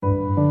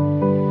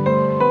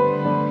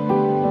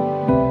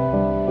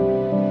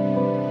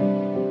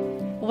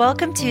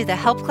Welcome to the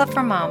Help Club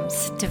for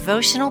Moms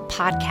Devotional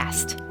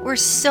Podcast. We're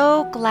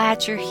so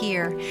glad you're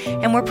here,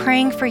 and we're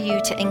praying for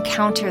you to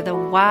encounter the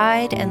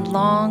wide and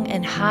long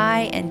and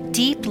high and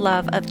deep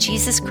love of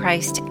Jesus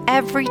Christ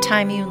every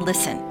time you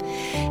listen.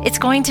 It's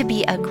going to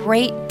be a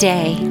great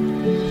day.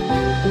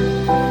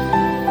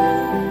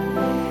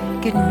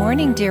 Good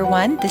morning, dear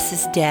one. This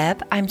is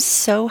Deb. I'm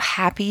so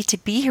happy to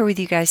be here with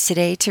you guys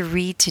today to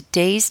read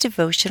today's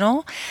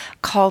devotional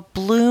called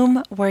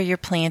Bloom Where You're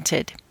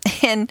Planted.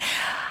 And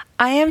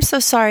I am so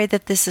sorry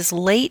that this is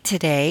late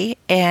today,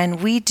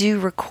 and we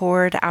do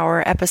record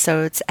our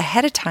episodes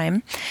ahead of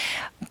time,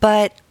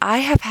 but I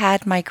have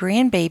had my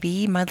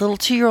grandbaby, my little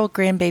 2-year-old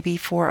grandbaby,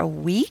 for a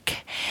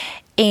week,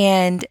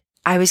 and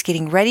I was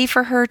getting ready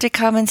for her to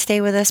come and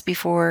stay with us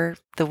before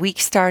the week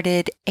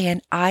started,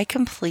 and I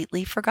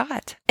completely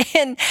forgot.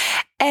 And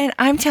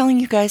I'm telling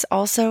you guys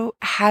also,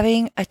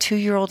 having a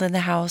 2-year-old in the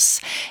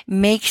house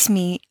makes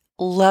me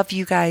love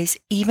you guys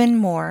even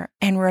more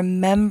and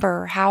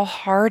remember how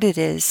hard it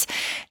is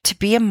to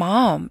be a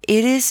mom.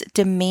 It is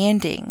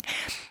demanding.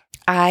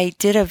 I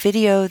did a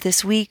video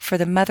this week for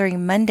the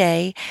Mothering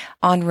Monday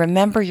on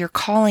remember your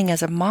calling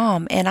as a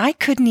mom, and I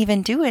couldn't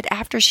even do it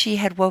after she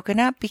had woken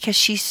up because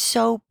she's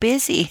so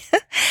busy.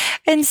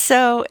 And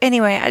so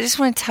anyway, I just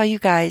want to tell you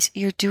guys,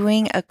 you're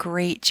doing a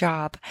great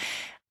job.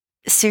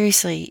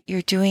 Seriously,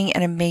 you're doing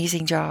an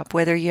amazing job.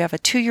 Whether you have a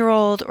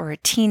 2-year-old or a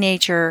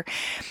teenager,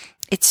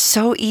 it's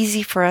so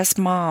easy for us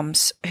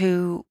moms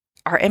who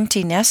are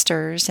empty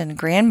nesters and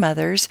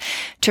grandmothers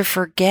to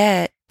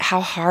forget how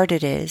hard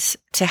it is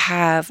to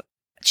have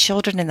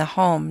children in the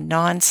home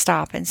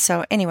nonstop. And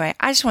so anyway,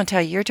 I just want to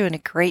tell you, you're doing a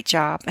great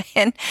job,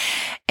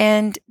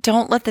 and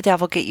don't let the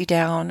devil get you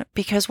down,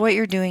 because what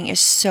you're doing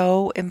is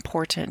so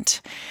important.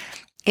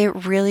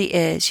 It really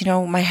is. You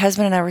know, my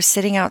husband and I were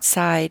sitting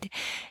outside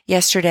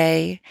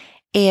yesterday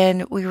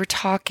and we were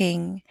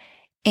talking,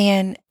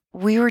 and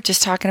we were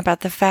just talking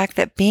about the fact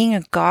that being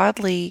a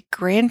godly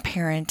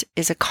grandparent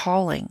is a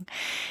calling.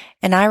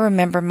 And I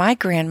remember my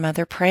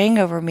grandmother praying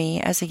over me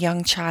as a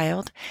young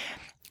child.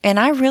 And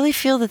I really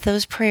feel that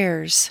those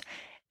prayers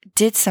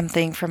did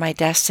something for my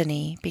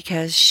destiny,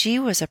 because she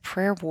was a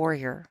prayer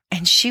warrior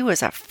and she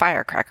was a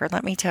firecracker.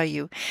 Let me tell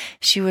you,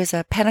 she was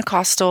a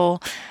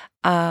Pentecostal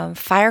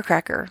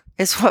firecracker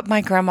is what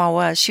my grandma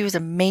was. She was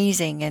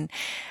amazing. And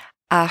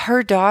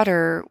her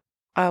daughter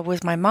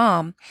was my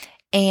mom.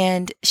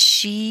 And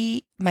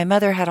my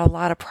mother had a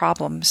lot of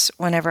problems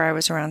whenever I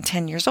was around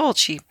 10 years old.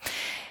 She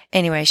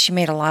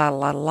made a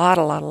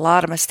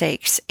lot of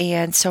mistakes.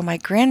 And so my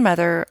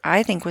grandmother,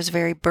 I think, was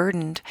very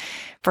burdened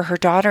for her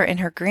daughter and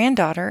her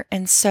granddaughter.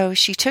 And so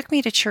she took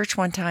me to church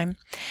one time,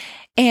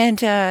 and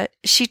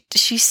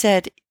she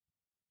said,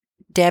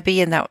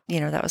 Debbie, and that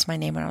was my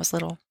name when I was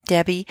little,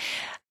 Debbie,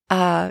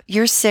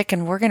 you're sick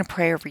and we're going to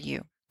pray over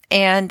you.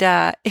 And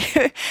I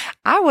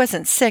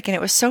wasn't sick. And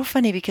it was so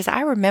funny because I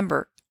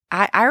remember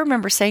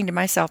saying to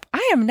myself,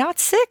 I am not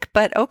sick,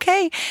 but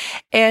okay.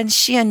 And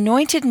she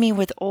anointed me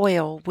with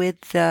oil, with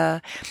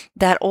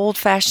that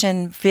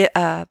old-fashioned,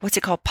 what's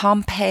it called,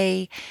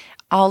 Pompeii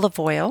olive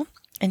oil.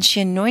 And she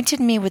anointed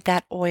me with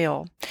that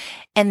oil.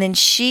 And then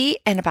she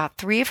and about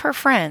 3 of her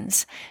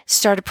friends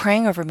started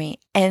praying over me.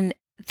 And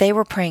they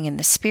were praying in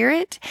the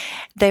Spirit.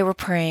 They were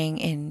praying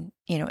in,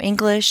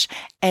 English,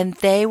 and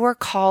they were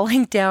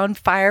calling down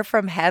fire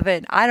from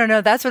heaven. I don't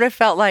know. That's what it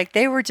felt like.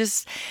 They were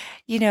just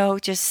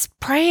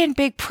praying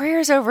big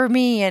prayers over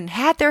me and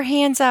had their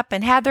hands up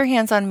and had their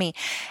hands on me.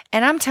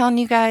 And I'm telling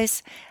you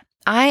guys,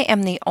 I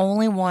am the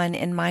only one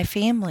in my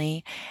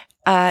family.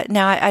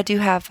 Now I do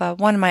have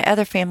one of my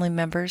other family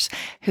members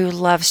who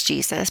loves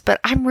Jesus, but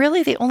I'm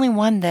really the only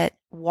one that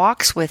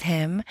walks with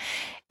him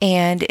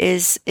and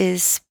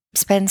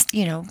spends,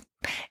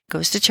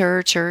 goes to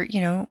church or,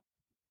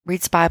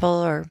 reads Bible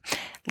or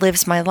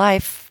lives my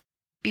life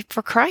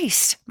for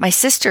Christ. My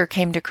sister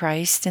came to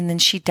Christ, and then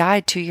she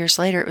died 2 years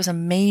later. It was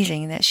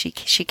amazing that she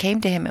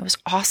came to him. It was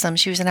awesome.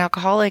 She was an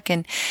alcoholic,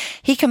 and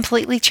he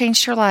completely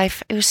changed her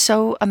life. It was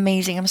so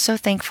amazing. I'm so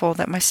thankful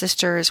that my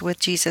sister is with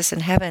Jesus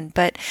in heaven.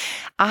 But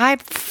I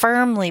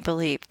firmly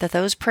believe that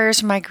those prayers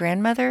of my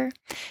grandmother,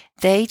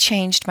 they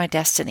changed my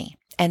destiny.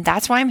 And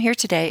that's why I'm here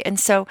today. And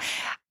so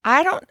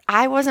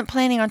I wasn't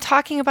planning on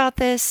talking about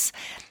this.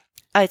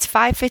 It's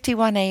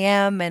 5:51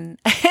 a.m. and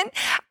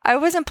I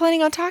wasn't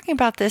planning on talking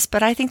about this,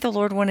 but I think the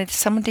Lord wanted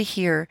someone to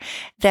hear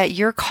that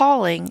your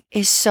calling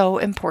is so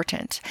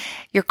important.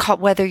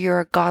 Whether you're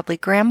a godly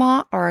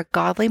grandma or a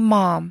godly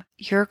mom,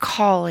 your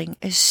calling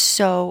is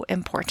so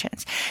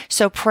important.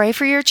 So pray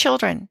for your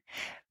children.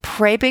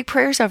 Pray big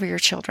prayers over your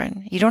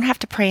children. You don't have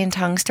to pray in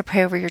tongues to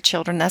pray over your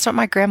children. That's what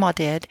my grandma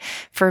did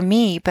for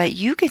me, but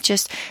you could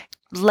just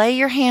lay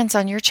your hands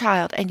on your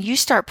child and you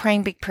start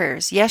praying big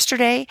prayers.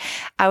 Yesterday,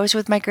 I was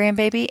with my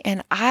grandbaby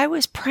and I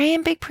was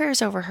praying big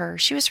prayers over her.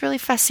 She was really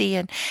fussy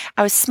and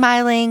I was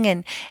smiling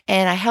and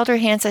I held her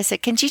hands. I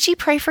said, "Can Gigi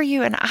pray for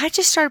you?" And I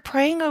just started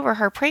praying over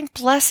her, praying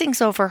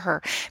blessings over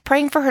her,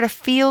 praying for her to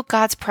feel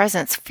God's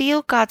presence,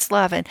 feel God's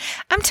love. And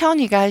I'm telling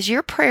you guys,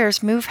 your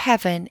prayers move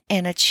heaven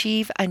and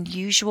achieve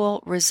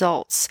unusual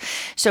results.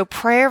 So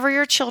pray over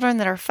your children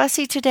that are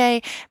fussy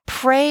today.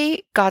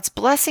 Pray God's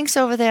blessings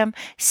over them.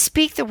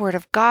 Speak the word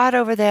of God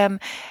over them.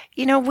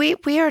 You know,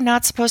 we are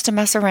not supposed to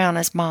mess around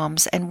as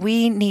moms, and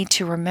we need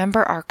to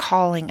remember our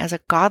calling as a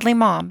godly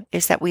mom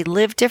is that we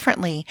live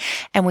differently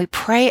and we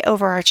pray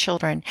over our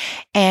children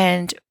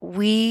and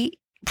we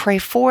pray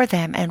for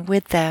them and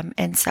with them.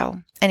 And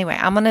so anyway,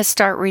 I'm going to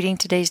start reading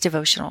today's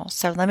devotional.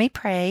 So let me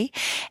pray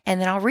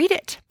and then I'll read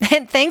it.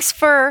 And thanks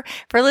for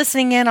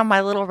listening in on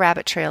my little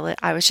rabbit trail.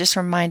 I was just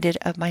reminded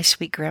of my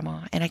sweet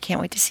grandma and I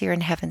can't wait to see her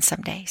in heaven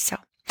someday. So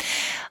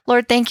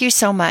Lord, thank you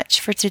so much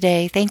for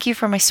today. Thank you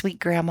for my sweet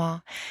grandma.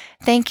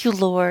 Thank you,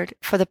 Lord,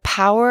 for the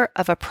power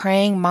of a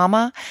praying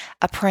mama,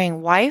 a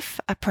praying wife,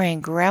 a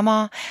praying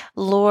grandma.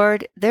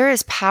 Lord, there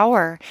is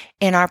power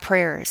in our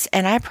prayers.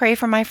 And I pray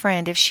for my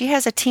friend. If she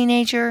has a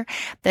teenager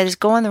that is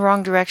going the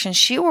wrong direction,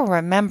 she will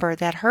remember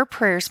that her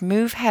prayers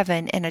move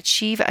heaven and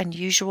achieve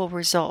unusual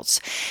results.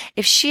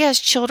 If she has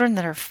children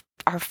that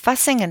are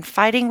fussing and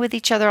fighting with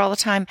each other all the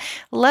time,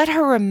 let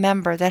her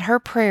remember that her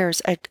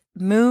prayers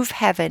move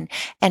heaven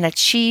and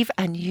achieve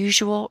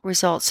unusual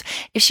results.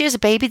 If she has a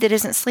baby that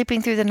isn't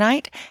sleeping through the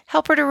night,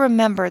 help her to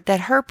remember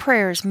that her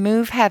prayers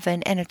move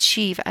heaven and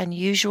achieve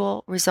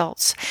unusual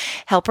results.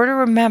 Help her to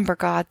remember,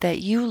 God, that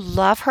you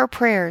love her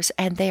prayers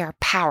and they are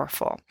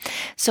powerful.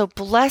 So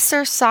bless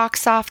her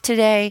socks off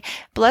today.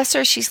 Bless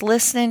her. She's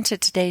listening to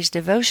today's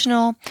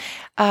devotional.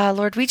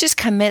 Lord, we just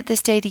commit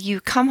this day to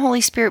you. Come,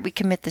 Holy Spirit, we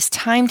commit this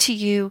time to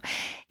you.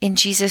 In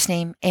Jesus'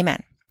 name,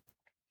 amen.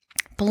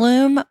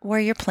 Bloom Where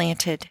You're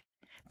Planted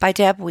by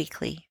Deb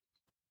Weekly.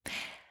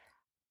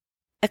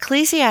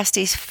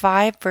 Ecclesiastes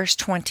 5 verse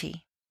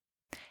 20.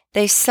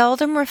 They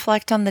seldom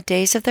reflect on the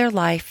days of their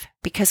life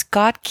because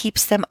God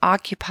keeps them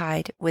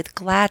occupied with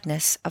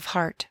gladness of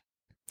heart.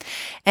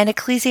 And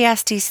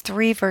Ecclesiastes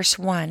 3 verse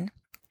 1.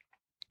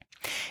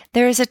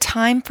 There is a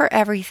time for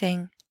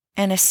everything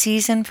and a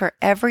season for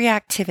every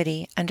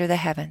activity under the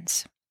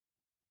heavens.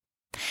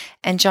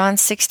 And John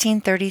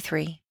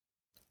 16:33.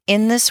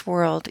 In this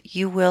world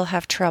you will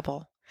have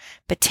trouble,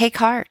 but take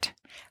heart,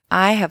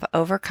 I have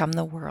overcome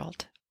the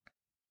world.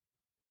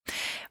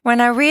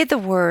 When I read the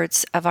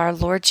words of our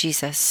Lord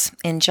Jesus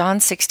in John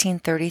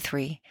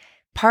 16:33,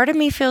 part of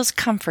me feels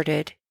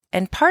comforted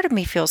and part of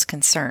me feels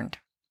concerned.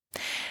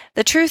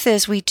 The truth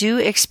is we do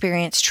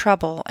experience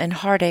trouble and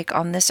heartache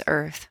on this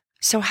earth.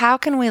 So how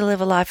can we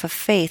live a life of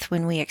faith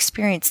when we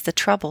experience the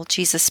trouble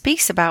Jesus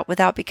speaks about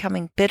without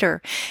becoming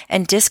bitter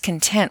and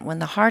discontent when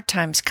the hard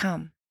times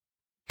come?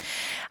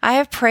 I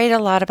have prayed a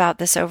lot about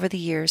this over the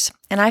years,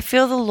 and I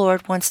feel the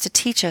Lord wants to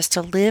teach us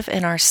to live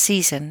in our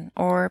season,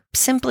 or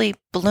simply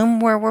bloom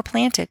where we're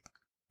planted.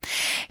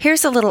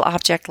 Here's a little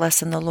object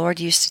lesson the Lord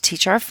used to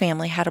teach our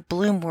family how to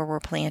bloom where we're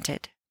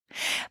planted.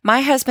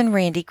 My husband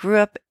Randy grew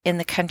up in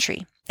the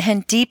country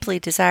and deeply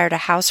desired a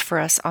house for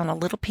us on a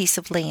little piece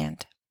of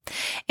land.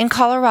 In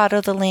Colorado,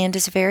 the land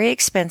is very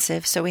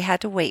expensive, so we had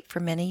to wait for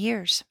many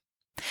years.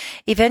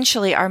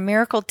 Eventually, our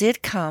miracle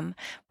did come.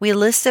 We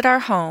listed our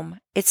home.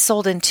 It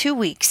sold in 2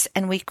 weeks,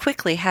 and we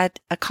quickly had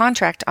a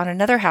contract on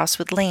another house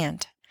with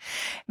land.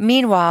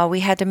 Meanwhile,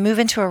 we had to move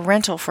into a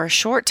rental for a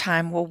short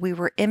time while we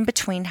were in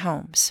between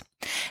homes.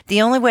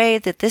 The only way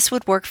that this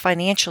would work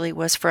financially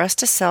was for us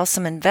to sell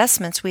some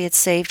investments we had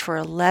saved for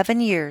 11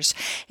 years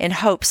in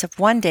hopes of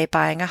one day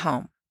buying a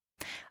home.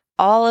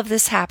 All of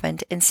this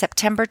happened in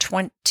September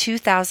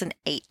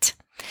 2008,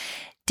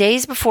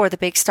 days before the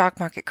big stock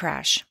market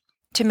crash.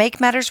 To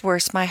make matters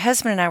worse, my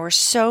husband and I were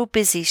so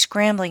busy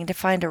scrambling to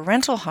find a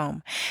rental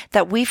home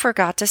that we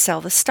forgot to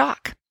sell the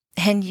stock.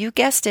 And you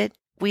guessed it,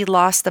 we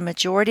lost the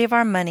majority of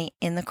our money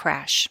in the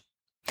crash.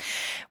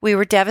 We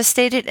were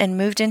devastated and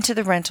moved into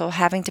the rental,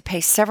 having to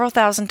pay several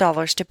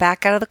 $1,000s to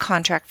back out of the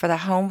contract for the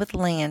home with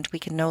land we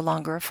could no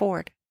longer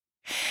afford.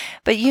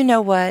 But you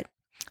know what?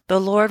 The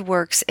Lord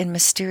works in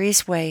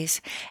mysterious ways,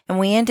 and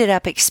we ended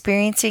up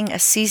experiencing a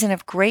season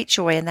of great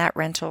joy in that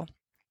rental.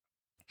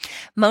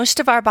 Most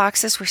of our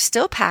boxes were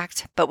still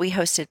packed, but we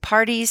hosted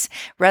parties,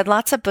 read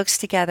lots of books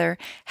together,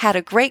 had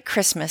a great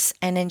Christmas,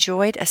 and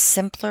enjoyed a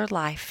simpler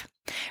life.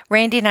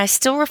 Randy and I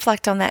still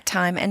reflect on that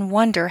time and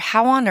wonder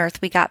how on earth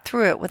we got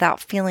through it without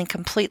feeling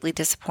completely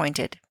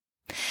disappointed.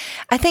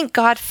 I think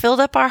God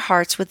filled up our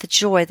hearts with the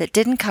joy that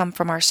didn't come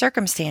from our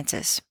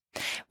circumstances.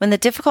 When the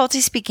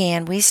difficulties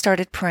began, we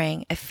started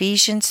praying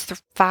Ephesians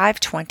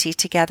 5:20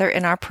 together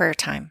in our prayer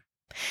time.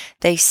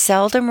 They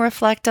seldom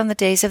reflect on the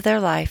days of their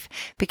life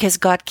because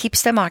God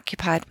keeps them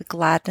occupied with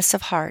gladness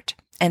of heart.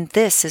 And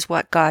this is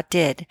what God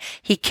did.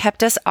 He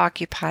kept us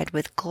occupied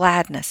with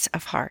gladness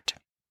of heart.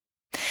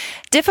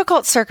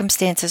 Difficult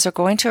circumstances are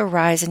going to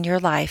arise in your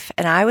life,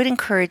 and I would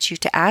encourage you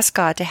to ask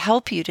God to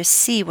help you to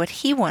see what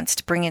He wants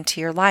to bring into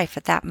your life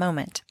at that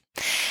moment.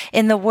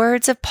 In the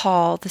words of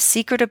Paul, the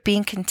secret of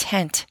being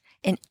content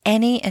in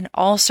any and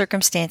all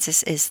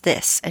circumstances is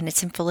this, and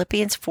it's in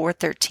Philippians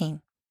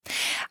 4:13.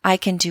 I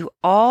can do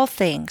all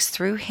things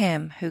through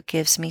Him who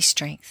gives me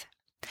strength.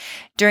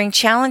 During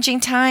challenging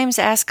times,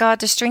 ask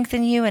God to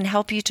strengthen you and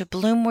help you to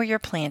bloom where you're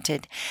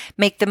planted.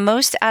 Make the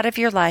most out of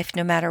your life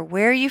no matter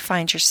where you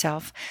find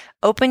yourself.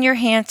 Open your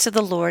hands to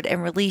the Lord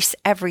and release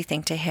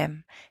everything to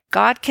Him.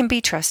 God can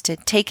be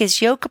trusted. Take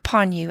His yoke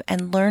upon you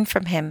and learn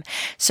from Him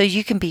so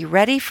you can be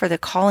ready for the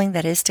calling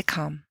that is to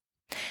come.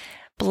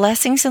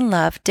 Blessings and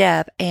love,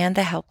 Deb and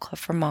the Help Club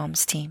for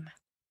Moms team.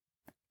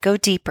 Go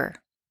deeper.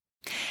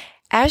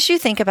 As you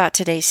think about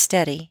today's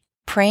study,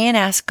 pray and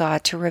ask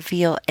God to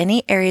reveal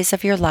any areas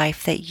of your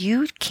life that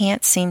you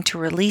can't seem to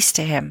release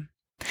to Him.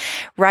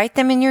 Write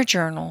them in your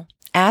journal.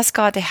 Ask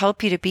God to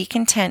help you to be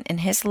content in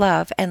His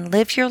love and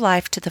live your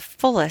life to the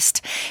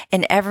fullest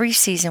in every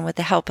season with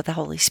the help of the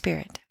Holy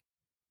Spirit.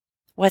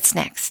 What's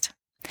next?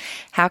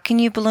 How can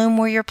you bloom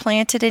where you're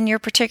planted in your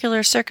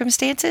particular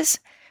circumstances?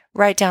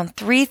 Write down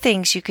 3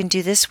 things you can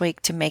do this week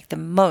to make the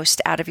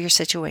most out of your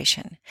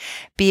situation.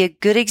 Be a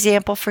good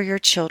example for your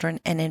children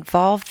and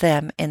involve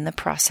them in the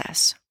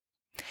process.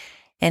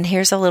 And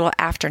here's a little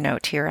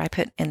afternote here I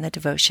put in the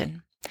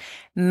devotion.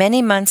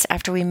 Many months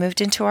after we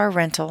moved into our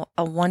rental,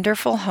 a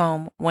wonderful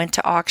home went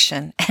to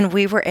auction and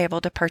we were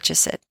able to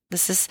purchase it.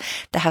 This is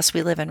the house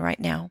we live in right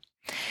now.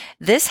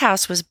 This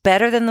house was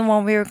better than the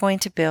one we were going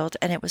to build,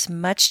 and it was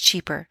much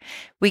cheaper.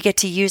 We get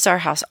to use our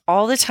house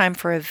all the time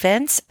for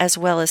events as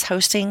well as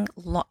hosting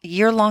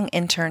year-long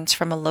interns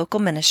from a local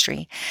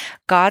ministry.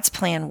 God's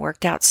plan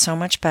worked out so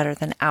much better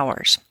than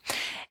ours.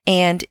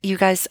 And you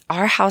guys,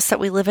 our house that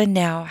we live in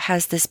now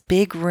has this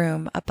big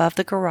room above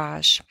the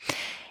garage.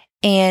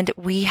 And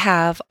we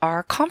have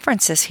our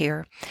conferences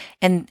here.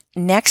 And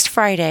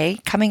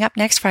coming up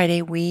next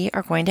Friday, we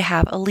are going to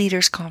have a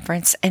leaders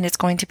conference, and it's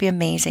going to be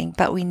amazing.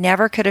 But we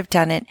never could have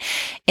done it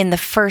in the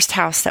first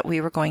house that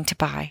we were going to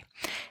buy,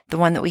 the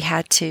one that we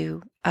had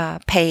to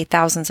pay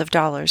thousands of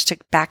dollars to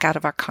back out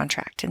of our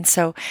contract. And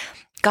so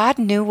God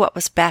knew what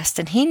was best,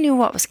 and He knew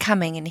what was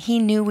coming, and He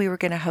knew we were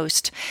going to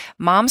host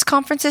moms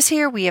conferences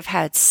here. We have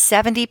had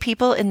 70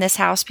 people in this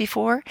house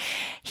before.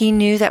 He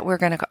knew that we're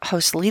going to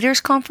host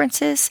leaders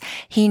conferences.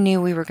 He knew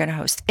we were going to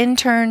host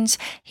interns.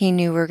 He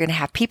knew we were going to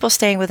have people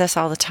staying with us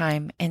all the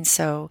time. And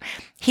so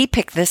He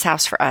picked this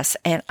house for us,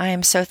 and I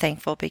am so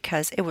thankful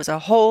because it was a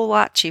whole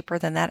lot cheaper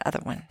than that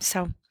other one.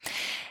 So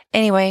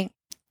anyway,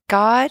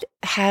 God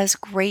has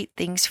great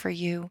things for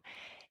you.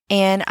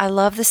 And I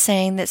love the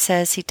saying that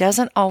says He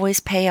doesn't always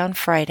pay on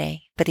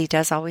Friday, but He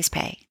does always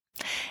pay.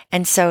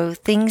 And so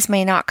things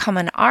may not come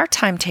on our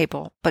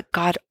timetable, but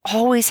God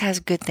always has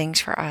good things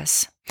for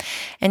us.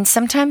 And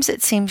sometimes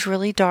it seems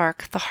really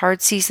dark, the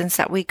hard seasons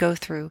that we go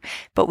through,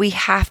 but we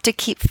have to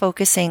keep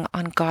focusing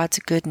on God's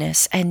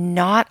goodness and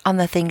not on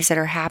the things that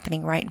are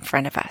happening right in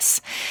front of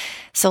us.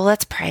 So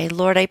let's pray.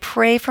 Lord, I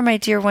pray for my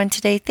dear one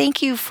today.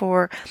 Thank you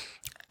for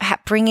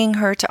bringing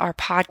her to our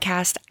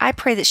podcast. I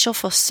pray that she'll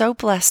feel so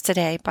blessed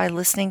today by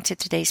listening to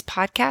today's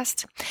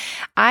podcast.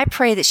 I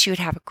pray that she would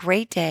have a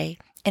great day.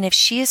 And if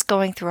she is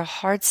going through a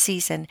hard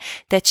season,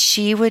 that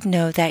she would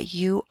know that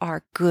you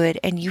are good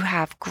and you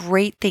have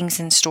great things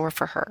in store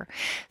for her.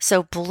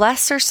 So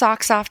bless her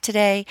socks off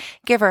today.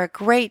 Give her a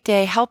great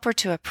day. Help her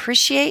to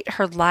appreciate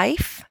her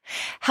life.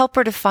 Help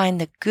her to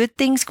find the good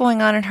things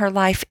going on in her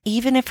life,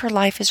 even if her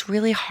life is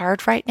really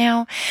hard right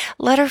now.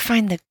 Let her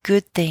find the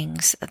good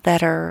things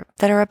that are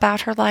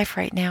about her life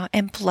right now,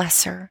 and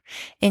bless her.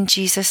 In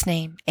Jesus'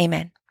 name,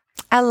 amen.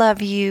 I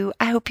love you.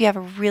 I hope you have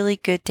a really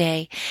good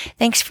day.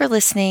 Thanks for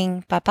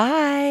listening.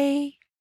 Bye-bye.